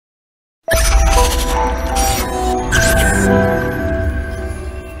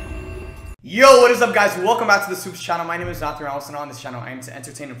Yo, what is up, guys? Welcome back to the SUPES channel. My name is Matthew Ramos, and on this channel, I aim to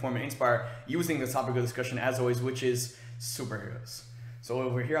entertain, inform, and inspire using the topic of discussion, as always, which is superheroes. So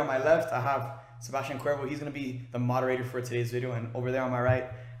over here on my left, I have Sebastian Cuervo. He's going to be the moderator for today's video, and over there on my right,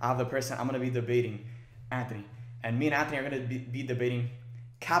 I have the person I'm going to be debating, Anthony. And me and Anthony are going to be debating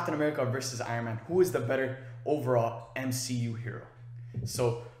Captain America versus Iron Man. Who is the better overall MCU hero?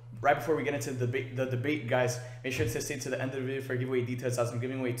 So right before we get into the debate, guys, make sure to stay to the end of the video for giveaway details, as I'm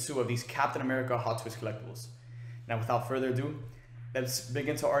giving away 2 of these Captain America Hot Toys collectibles. Now, without further ado, let's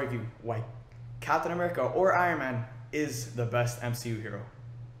begin to argue why Captain America or Iron Man is the best MCU hero.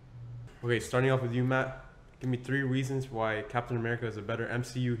 Okay, starting off with you, Matt. Give me 3 reasons why Captain America is a better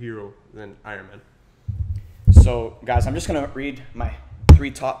MCU hero than Iron Man. So, guys, I'm just gonna read my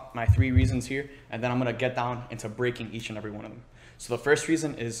three reasons here, and then I'm gonna get down into breaking each and every one of them. So the first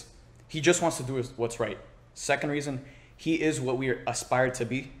reason is he just wants to do what's right. Second reason, he is what we aspire to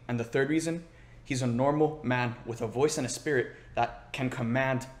be. And the third reason, he's a normal man with a voice and a spirit that can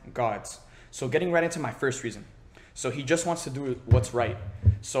command gods. So getting right into my first reason. So he just wants to do what's right.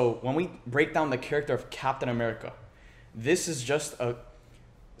 So when we break down the character of Captain America, this is just a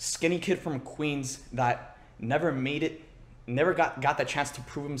skinny kid from Queens that never made it, never got the chance to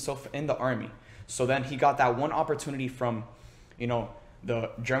prove himself in the army. So then he got that one opportunity from, you know,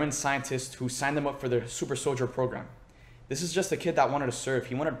 the German scientist who signed him up for the super soldier program. This is just a kid that wanted to serve.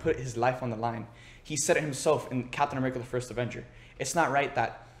 He wanted to put his life on the line. He said it himself in Captain America: The First Avenger. It's not right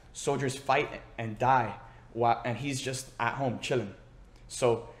that soldiers fight and die and he's just at home chilling.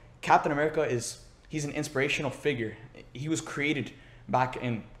 So Captain America he's an inspirational figure. He was created back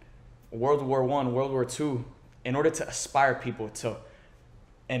in World War I, World War II, in order to aspire people to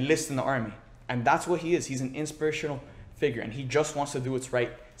enlist in the army. And that's what he is. He's an inspirational figure, and he just wants to do what's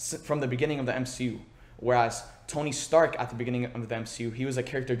right from the beginning of the MCU. Whereas Tony Stark at the beginning of the MCU, he was a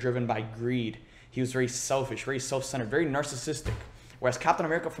character driven by greed. He was very selfish, very self-centered, very narcissistic. Whereas Captain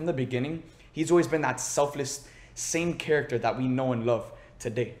America, from the beginning, he's always been that selfless, same character that we know and love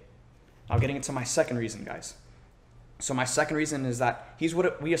today. Now getting into my second reason, guys. So my second reason is that he's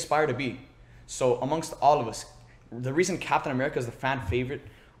what we aspire to be. So amongst all of us, the reason Captain America is the fan favorite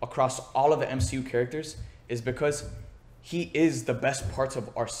across all of the MCU characters is because he is the best parts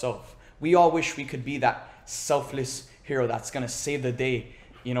of ourselves. We all wish we could be that selfless hero that's going to save the day,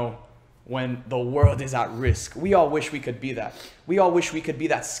 you know, when the world is at risk. We all wish we could be that. We all wish we could be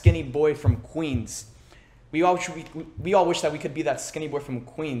that skinny boy from Queens. We all wish that we could be that skinny boy from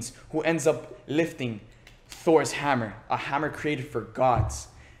Queens who ends up lifting Thor's hammer, a hammer created for gods.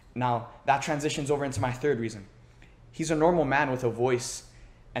 Now, that transitions over into my third reason. He's a normal man with a voice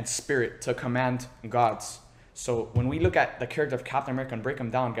and spirit to command gods. So when we look at the character of Captain America and break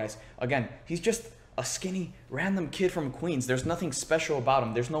him down, guys, again, he's just a skinny, random kid from Queens. There's nothing special about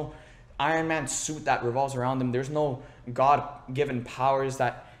him. There's no Iron Man suit that revolves around him. There's no God-given powers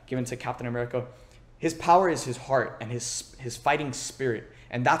that given to Captain America. His power is his heart and his fighting spirit.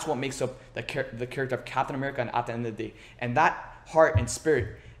 And that's what makes up the character of Captain America at the end of the day. And that heart and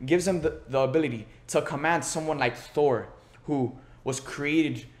spirit gives him the ability to command someone like Thor, who was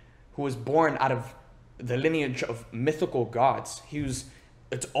created, who was born out of the lineage of mythical gods.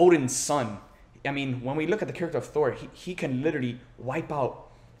 It's Odin's son. I mean, when we look at the character of Thor, he can literally wipe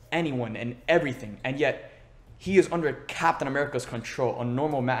out anyone and everything, and yet he is under Captain America's control, a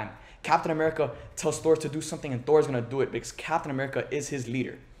normal man. Captain America tells Thor to do something, and Thor is going to do it because Captain America is his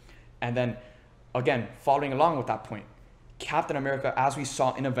leader. And then, again, following along with that point, Captain America, as we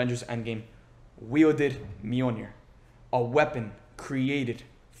saw in Avengers Endgame, wielded Mjolnir, a weapon created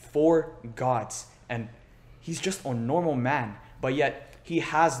for gods. And he's just a normal man, but yet he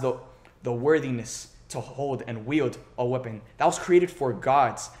has the worthiness to hold and wield a weapon that was created for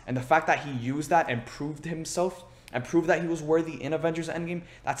gods. And the fact that he used that and proved himself and proved that he was worthy in Avengers Endgame,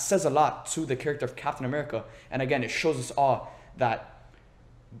 that says a lot to the character of Captain America. And again, it shows us all that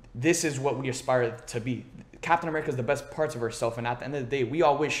this is what we aspire to be. Captain America is the best parts of ourselves, and at the end of the day, we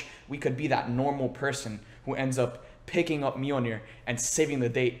all wish we could be that normal person who ends up picking up Mjolnir and saving the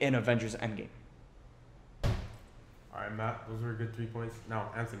day in Avengers Endgame. All right, Matt, those were good 3 points. Now,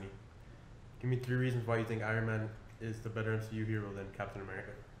 Anthony, give me 3 reasons why you think Iron Man is the better MCU hero than Captain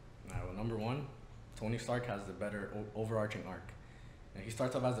America. Well, number 1, Tony Stark has the better overarching arc. And he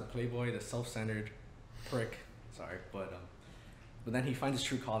starts off as a playboy, the self-centered prick, but then he finds his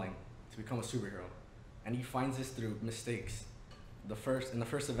true calling to become a superhero. And he finds this through mistakes. In the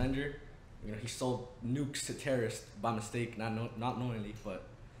first Avenger, you know, he sold nukes to terrorists by mistake, not knowingly, but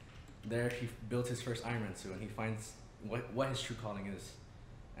there he built his first Iron Man suit, and he finds what his true calling is.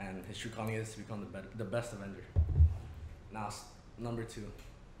 And his true calling is to become the best Avenger. Now, number 2.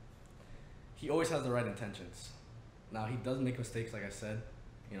 he always has the right intentions. Now, he does make mistakes, like I said.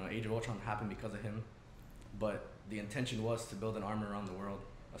 You know, Age of Ultron happened because of him. But the intention was to build an armor around the world,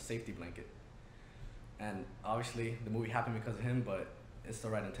 a safety blanket. And obviously, the movie happened because of him, but it's the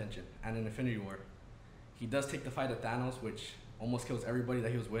right intention. And in Infinity War, he does take the fight at Thanos, which almost kills everybody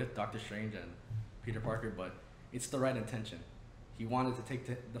that he was with, Doctor Strange and Peter Parker, but it's the right intention. He wanted to take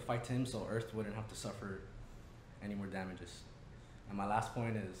the fight to him so Earth wouldn't have to suffer any more damages. And my last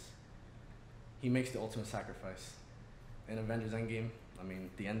point is, he makes the ultimate sacrifice. In Avengers Endgame, I mean,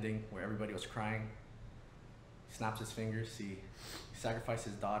 the ending where everybody was crying, he snaps his fingers, he sacrificed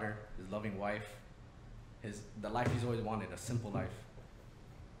his daughter, his loving wife, the life he's always wanted, a simple life.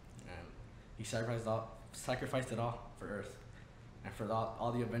 And he sacrificed it all for Earth. And for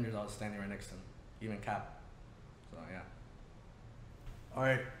all the Avengers that was standing right next to him, even Cap. So, yeah.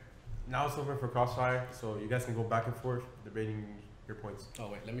 Alright, now it's over for Crossfire, so you guys can go back and forth debating your points. Oh,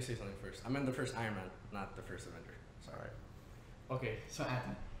 wait, let me say something first. I meant the first Iron Man, not the first Avenger. Sorry. Okay, so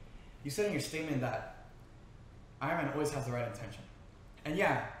Anthony, you said in your statement that Iron Man always has the right intention. And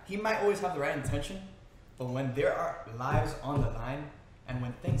yeah, he might always have the right intention, but when there are lives on the line, and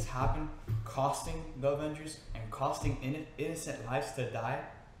when things happen costing the Avengers and costing innocent lives to die,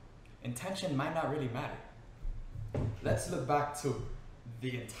 intention might not really matter. Let's look back to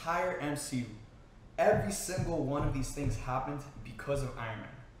the entire MCU. Every single one of these things happened because of Iron Man.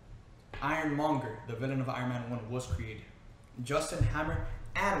 Ironmonger, the villain of Iron Man 1, was created. Justin Hammer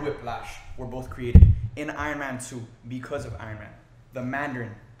and Whiplash were both created in Iron Man 2 because of Iron Man. The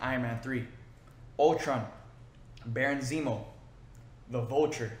Mandarin, Iron Man 3. Ultron, Baron Zemo, the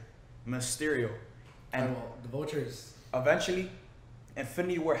Vulture, Mysterio, and the Vultures. Eventually,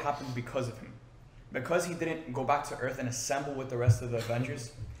 Infinity War happened because of him. Because he didn't go back to Earth and assemble with the rest of the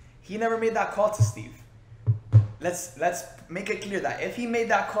Avengers, he never made that call to Steve. Let's make it clear that if he made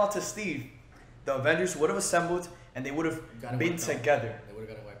that call to Steve, the Avengers would have assembled and they would have been together. They would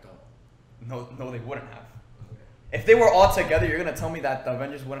have got it wiped out. No, they wouldn't have. Okay. If they were all together, you're gonna tell me that the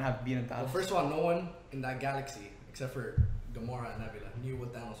Avengers wouldn't have beaten Thanos? Well, first of all, no one in that galaxy, except for Gamora and Nebula, knew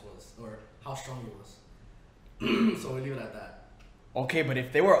what Thanos was or how strong he was. So we leave it at that. Okay, but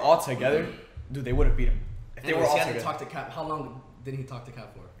if they were all together, dude, they would have beat him. If they were all he had together. to talk to Cap. How long did he talk to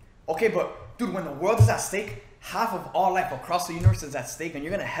Cap for? Okay, but dude, when the world is at stake, half of all life across the universe is at stake, and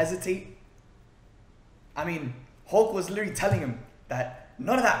you're gonna hesitate. I mean, Hulk was literally telling him that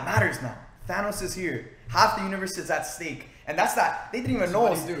none of that matters now. Thanos is here. Half the universe is at stake, and that's that. They didn't even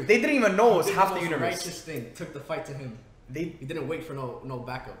know. They didn't even know it was half the universe. Righteous thing took the fight to him. He didn't wait for no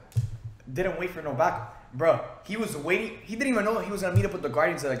backup. Didn't wait for no backup, bro. He was waiting. He didn't even know he was gonna meet up with the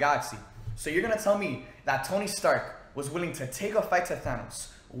Guardians of the Galaxy. So you're gonna tell me that Tony Stark was willing to take a fight to Thanos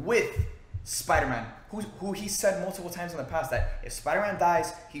with Spider-Man, who he said multiple times in the past that if Spider-Man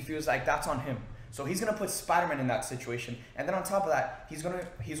dies, he feels like that's on him. So he's gonna put Spider-Man in that situation, and then on top of that, he's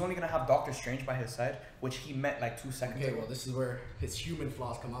only gonna have Doctor Strange by his side, which he met like 2 seconds ago. Okay, well, this is where his human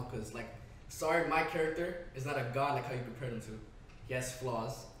flaws come out, because like, sorry, my character is not a god like how you compared him to. Yes,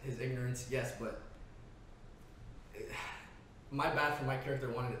 flaws, his ignorance, yes, but my bad for my character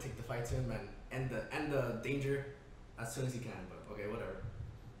wanting to take the fight to him and end the danger as soon as he can. But okay, whatever.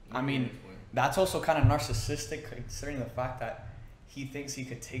 I mean, that's also kind of narcissistic, considering the fact that he thinks he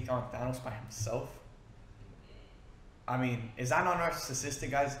could take on Thanos by himself. I mean, is that not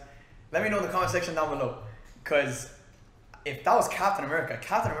narcissistic, guys? Let me know in the comment section down below. Because if that was Captain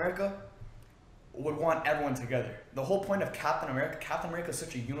America would want everyone together. The whole point of Captain America is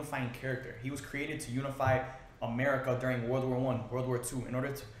such a unifying character. He was created to unify America during World War I, World War II, in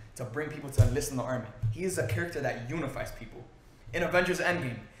order to bring people to enlist in the army. He is a character that unifies people. In Avengers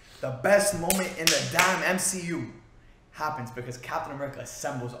Endgame, the best moment in the damn MCU happens because Captain America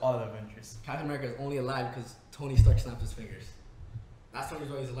assembles all the Avengers. Captain America is only alive because Tony Stark snapped his fingers. That's the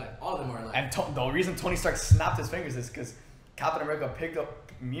reason why he's alive. All of them are alive. And the reason Tony Stark snapped his fingers is because Captain America picked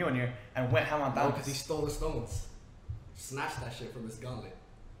up Mjolnir and went ham on Thanos. Because he stole the stones. Snatched that shit from his gauntlet.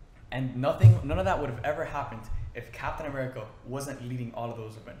 And none of that would have ever happened if Captain America wasn't leading all of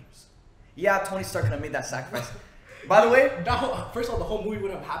those Avengers. Yeah, Tony Stark could have made that sacrifice. By the way, first of all, the whole movie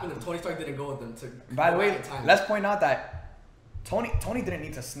would have happened if Tony Stark didn't go with them to. By the way, let's point out that Tony didn't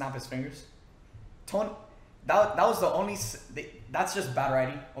need to snap his fingers. That was the only. That's just bad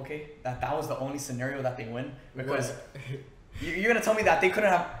writing, okay? That was the only scenario that they win, because you're gonna tell me that they couldn't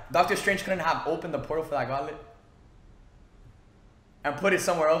have, Doctor Strange couldn't have opened the portal for that gauntlet and put it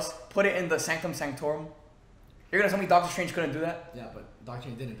somewhere else, put it in the Sanctum Sanctorum. You're gonna tell me Doctor Strange couldn't do that? Yeah, but Doctor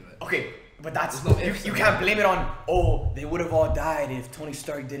Strange didn't do it. Okay, but that's you can't blame it on, oh, they would have all died if Tony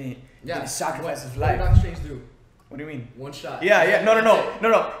Stark didn't sacrifice his life. What did Doctor Strange do? What do you mean? One shot. Yeah.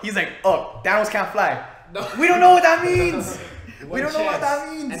 No. He's like, oh, Thanos can't fly. No. We don't know what that means. We don't know what chance.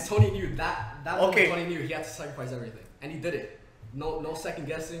 that means. And Tony knew that. Okay. Tony knew he had to sacrifice everything, and he did it. No second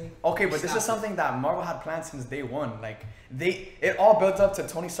guessing. Okay, but this is something that Marvel had planned since day one. Like it all built up to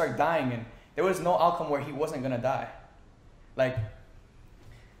Tony Stark dying, and there was no outcome where he wasn't gonna die. Like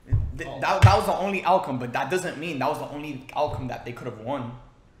that was the only outcome, but that doesn't mean that was the only outcome that they could have won.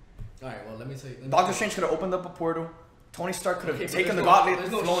 All right, well let me say. Doctor Strange could have opened up a portal. Tony Stark could have taken the no, gauntlet,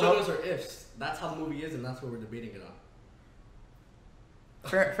 there's no flown up. shouldas or ifs. That's how the movie is, and that's what we're debating it on.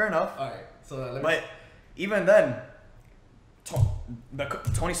 Fair enough. All right, so but even then,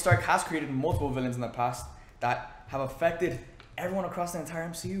 Tony Stark has created multiple villains in the past that have affected everyone across the entire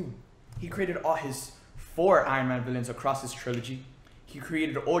MCU. He created all his 4 Iron Man villains across his trilogy. He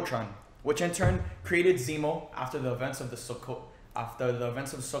created Ultron, which in turn created Zemo after the events of Sokovia,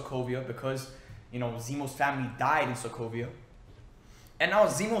 because Zemo's family died in Sokovia. And now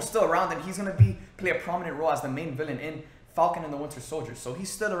Zemo's still around, and he's gonna play a prominent role as the main villain in Falcon and the Winter Soldier. So he's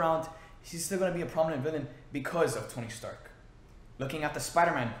still around. He's still gonna be a prominent villain because of Tony Stark. Looking at the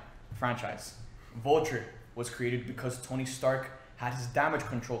Spider-Man franchise, Vulture was created because Tony Stark had his damage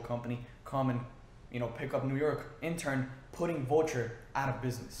control company come and pick up New York, in turn putting Vulture out of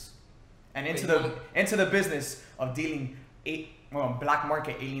business and into the business of dealing black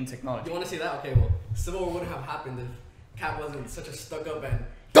market alien technology. You want to say that? Okay, well, Civil War wouldn't have happened if Cap wasn't such a stuck-up and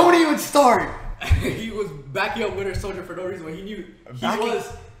don't even start. He was backing up Winter Soldier for no reason when he knew he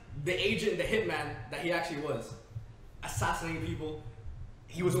was the agent, the hitman that he actually was, assassinating people.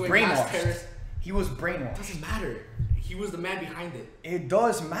 He was brainwashed. He was brainwashed. It doesn't matter. He was the man behind it. It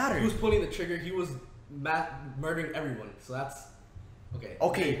does matter. He was pulling the trigger. He was murdering everyone. So that's okay.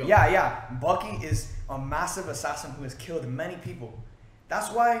 Okay, yeah. Bucky is a massive assassin who has killed many people.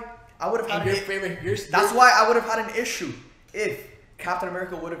 That's why I would have had That's why I would have had an issue if Captain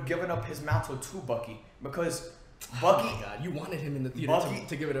America would have given up his mantle to Bucky, because Bucky. Oh my God, you wanted him in the theater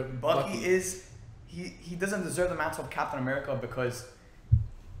to give it a. Bucky is he doesn't deserve the mantle of Captain America because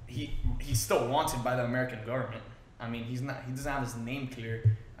he's still wanted by the American government. I mean, he doesn't have his name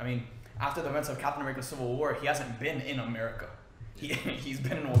clear. I mean, after the events of Captain America Civil War, he hasn't been in America. He's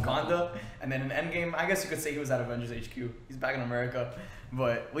been in Wakanda, and then in Endgame, I guess you could say he was at Avengers HQ. He's back in America,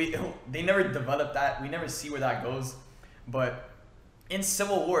 but they never developed that. We never see where that goes. But in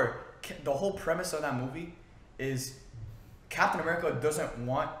Civil War, the whole premise of that movie is Captain America doesn't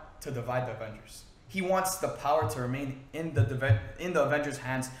want to divide the Avengers. He wants the power to remain in the Avengers'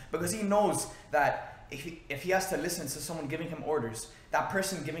 hands, because he knows that if he has to listen to someone giving him orders, that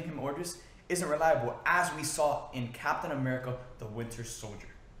person giving him orders isn't reliable, as we saw in Captain America, the Winter Soldier.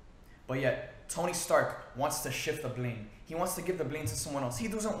 But yet, Tony Stark wants to shift the blame. He wants to give the blame to someone else. He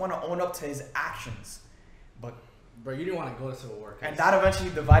doesn't want to own up to his actions. But bro, you didn't want to go to Civil War. And that eventually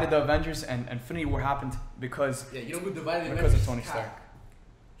divided the Avengers, and Infinity War happened because you know who divided the Avengers? Because of Tony Stark.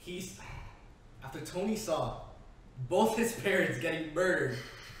 After Tony saw both his parents getting murdered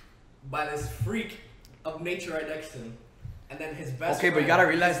by this freak of nature right next to him, and then his best friend, but you gotta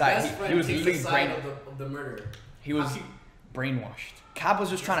realize that he was takes literally the side of the murderer. He was brainwashed. Cap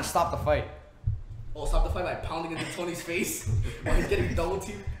was just trying to stop the fight. Oh, stop the fight by pounding into Tony's face while he's getting double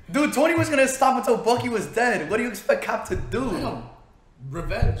teamed? Dude, Tony was gonna stop until Bucky was dead. What do you expect Cap to do? Damn.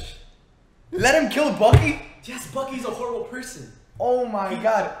 Revenge. Let him kill Bucky? Yes, Bucky's a horrible person. Oh my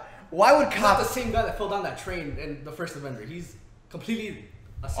God. Why would Cap... He's not the same guy that fell down that train in the first Avenger. He's completely...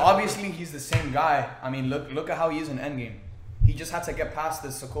 Obviously, he's the same guy. I mean, look at how he is in Endgame. He just had to get past the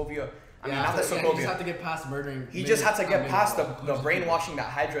Sokovia... He just had to get past murdering... He just had to get past the brainwashing that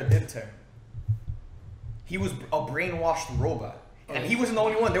Hydra did to him. He was a brainwashed robot. And he wasn't the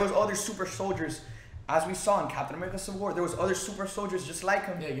only one. There was other super soldiers. As we saw in Captain America Civil War, there was other super soldiers just like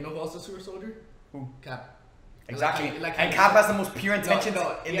him. Yeah, you know who else is a super soldier? Who? Cap. Exactly. And Cap has the most pure intentions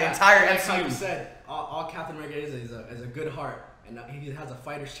in the entire MCU. Like you said, all Captain America is a good heart. And he has a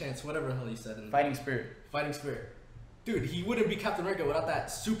fighter's chance, whatever the hell he said. Fighting spirit. Fighting spirit. Dude, he wouldn't be Captain America without that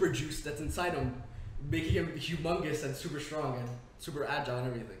super juice that's inside him, making him humongous and super strong and super agile and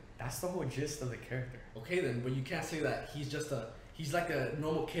everything. That's the whole gist of the character. Okay then, but you can't say that he's like a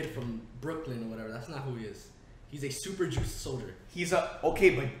normal kid from Brooklyn or whatever. That's not who he is. He's a super juiced soldier.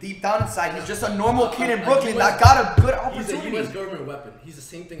 But deep down inside, he's just a normal kid in Brooklyn that got a good opportunity. He's a U.S. government weapon. He's the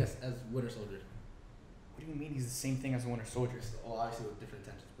same thing as Winter Soldier. What do you mean he's the same thing as Winter Soldier? Oh, obviously with different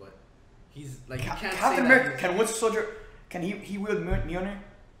intentions, but he's like Captain America. Can Winter Soldier? Can he wield Mjolnir?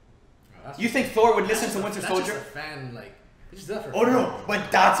 You think Thor would listen to Winter Soldier? That's just a fan, like. Just that for no! But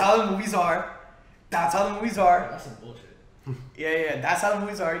that's how the movies are. That's how the movies are. That's some bullshit. Yeah. That's how the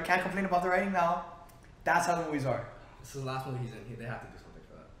movies are. You can't complain about the writing now. That's how the movies are. This is the last movie he's in. They have to do something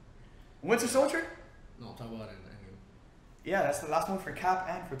for that. Winter Soldier? No, I'm talking about it. Yeah, that's the last one for Cap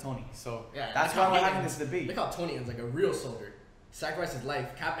and for Tony. So Yeah, that's why we're having this debate. Look how Tony ends like a real soldier. Sacrificed his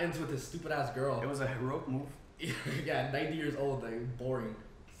life. Cap ends with his stupid ass girl. It was a heroic move. Yeah, 90 years old, like boring.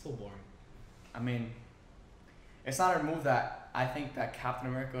 So boring. I mean, it's not a move that I think that Captain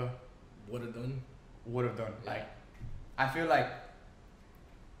America would have done. Yeah. Like, I feel like,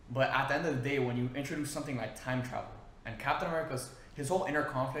 but at the end of the day, when you introduce something like time travel, and Captain America's, his whole inner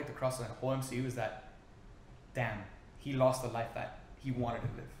conflict across the whole MCU is that, damn, he lost the life that he wanted to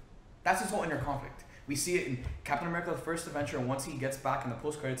live. That's his whole inner conflict. We see it in Captain America: The First Adventure, and once he gets back in the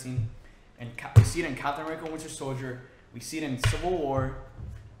post-credit scene, and we see it in Captain America: Winter Soldier. We see it in Civil War.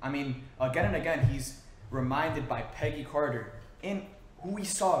 I mean, again and again, he's reminded by Peggy Carter, in who we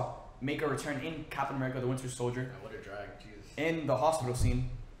saw make a return in Captain America: The Winter Soldier. What a drag, Jesus. In the hospital scene,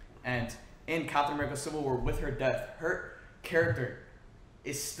 and in Captain America: Civil War, with her death, her character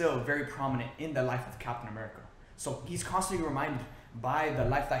is still very prominent in the life of Captain America. So he's constantly reminded by the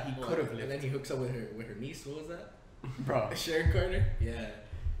life that he could have lived. And then he hooks up with her niece. What was that? Bro. Sharon Carter? Yeah.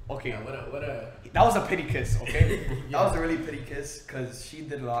 Okay. Yeah, what a. That was a pity kiss, okay? Yeah. That was a really pity kiss because she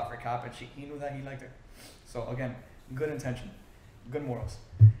did a lot for Cap and he knew that he liked her. So again, good intention, good morals.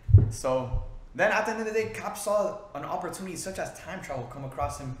 So then at the end of the day, Cap saw an opportunity such as time travel come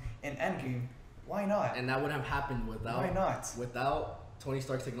across him in Endgame. Why not? And that would have happened without Tony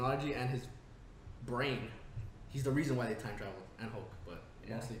Stark's technology and his brain. He's the reason why they time traveled, and Hulk, but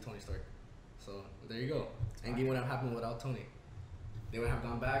mostly Tony Stark. So there you go. Endgame wouldn't have happened without Tony. They wouldn't have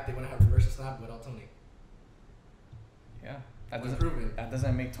gone back. They wouldn't have reversed the snap without Tony. Yeah, that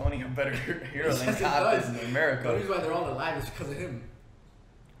doesn't make Tony a better hero than Cap is in America. The only reason why they're all alive is because of him.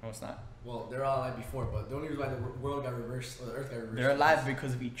 No, it's not. Well, they're all alive before, but the only reason why the world got reversed, or the Earth got reversed. They're alive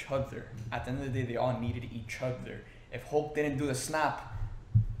because of each other. At the end of the day, they all needed each other. If Hulk didn't do the snap,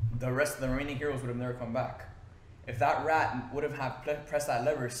 the rest of the remaining heroes would have never come back. If that rat would have pressed that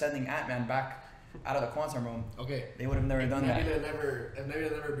lever, sending Ant-Man back out of the quantum realm, they would have never done that. If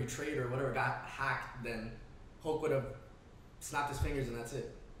Nebula never betrayed or whatever got hacked, then Hulk would have snapped his fingers and that's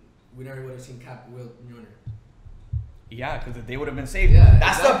it. We never would have seen Cap wield Mjolnir. Yeah, because they would have been saved. Yeah,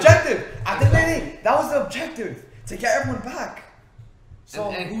 that's the objective. At the end of the day, that was the objective, to get everyone back. So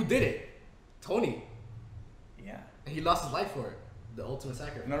and who did it? Tony. Yeah. And he lost his life for it. The ultimate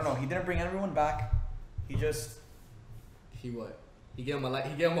sacrifice. No. He didn't bring everyone back. He just. He what? He gave him a life.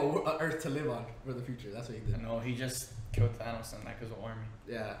 He gave him a Earth to live on for the future. That's what he did. No, he just killed Thanos and like his whole army.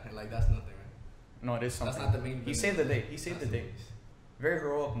 Yeah, and like that's nothing, right? No, it is something. That's not the main. He saved the day. He saved the day. Very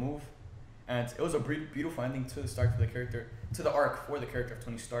heroic move, and it was a beautiful ending to the start for the character, to the arc for the character of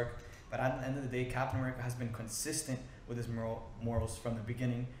Tony Stark. But at the end of the day, Captain America has been consistent with his morals from the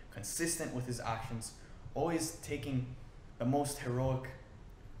beginning, consistent with his actions, always taking the most heroic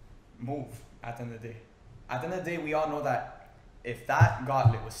move at the end of the day. At the end of the day, we all know that if that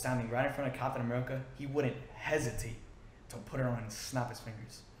gauntlet was standing right in front of Captain America, he wouldn't hesitate to put it on and snap his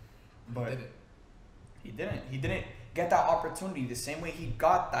fingers. But he didn't get that opportunity the same way he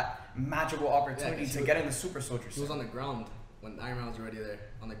got that magical opportunity to get in the super soldier suit. He was on the ground when Iron Man was already there.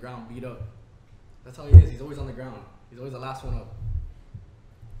 On the ground, beat up. That's how he is. He's always on the ground. He's always the last one up.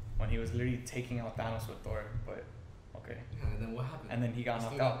 When he was literally taking out Thanos with Thor, but okay. Yeah, and then what happened? And then he got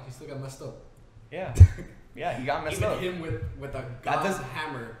knocked out. He still got messed up. Yeah. Yeah, he got messed even up. Even him with a god's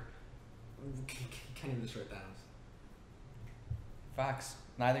hammer, he can't even destroy Thanos. Facts.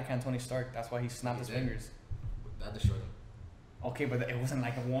 Neither can Tony Stark. That's why he snapped his fingers. That destroyed him. Okay, but it wasn't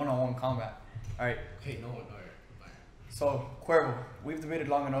like a one-on-one combat. Alright. Okay, no one. Alright. So, Cuervo, we've debated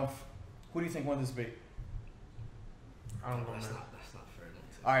long enough. Who do you think won this debate? I don't know, That's man. not fair.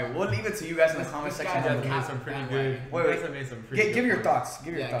 Alright, we'll leave it to you guys in the comment section. You guys made some pretty good. Wait. Give your thoughts.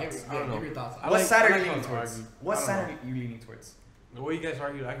 Give your thoughts. Give your thoughts. What side are you leaning towards? What side are you leaning towards? The way you guys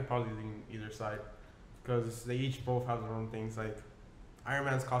argued, I could probably lean either side. Because they each both have their own things. Like, Iron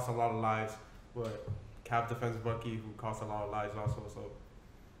Man's cost a lot of lives, but Cap defends Bucky, who costs a lot of lives also, so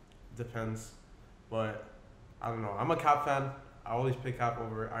depends. But I don't know. I'm a Cap fan. I always pick Cap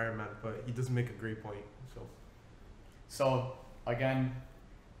over Iron Man, but he does make a great point. So again,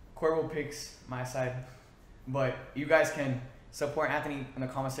 Cuervo picks my side, but you guys can support Anthony in the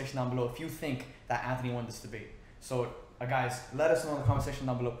comment section down below if you think that Anthony won this debate. So guys, let us know in the comment section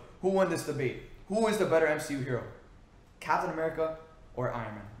down below who won this debate. Who is the better MCU hero? Captain America or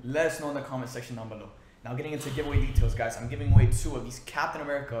Iron Man? Let us know in the comment section down below. Now getting into giveaway details, guys. I'm giving away 2 of these Captain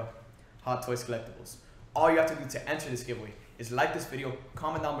America Hot Toys collectibles. All you have to do to enter this giveaway is like this video,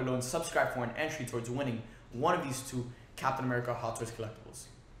 comment down below, and subscribe for an entry towards winning one of these 2 Captain America Hot Toys collectibles.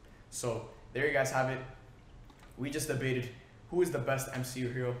 So there you guys have it. We just debated who is the best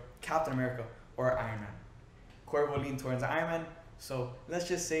MCU hero, Captain America or Iron Man. Corey will lean towards Iron Man, so let's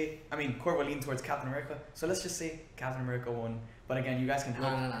just say, Corey will lean towards Captain America, so let's just say Captain America won. But again, you guys can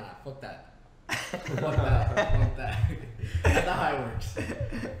help. No, fuck that. Fuck that. That's not how it works.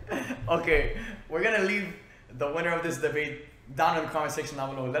 Okay, we're gonna leave the winner of this debate down in the comment section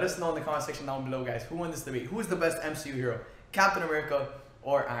down below. Let us know in the comment section down below, guys, who won this debate. Who is the best MCU hero, Captain America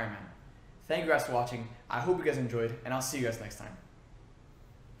or Iron Man? Thank you guys for watching. I hope you guys enjoyed, and I'll see you guys next time.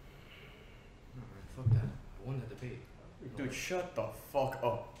 Fuck that. I won the debate. Dude, shut the fuck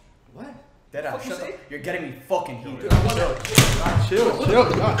up. What? Deadass, Fuck you shut say? up. You're getting me fucking heated. Dude, I won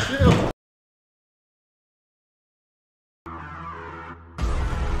Chill.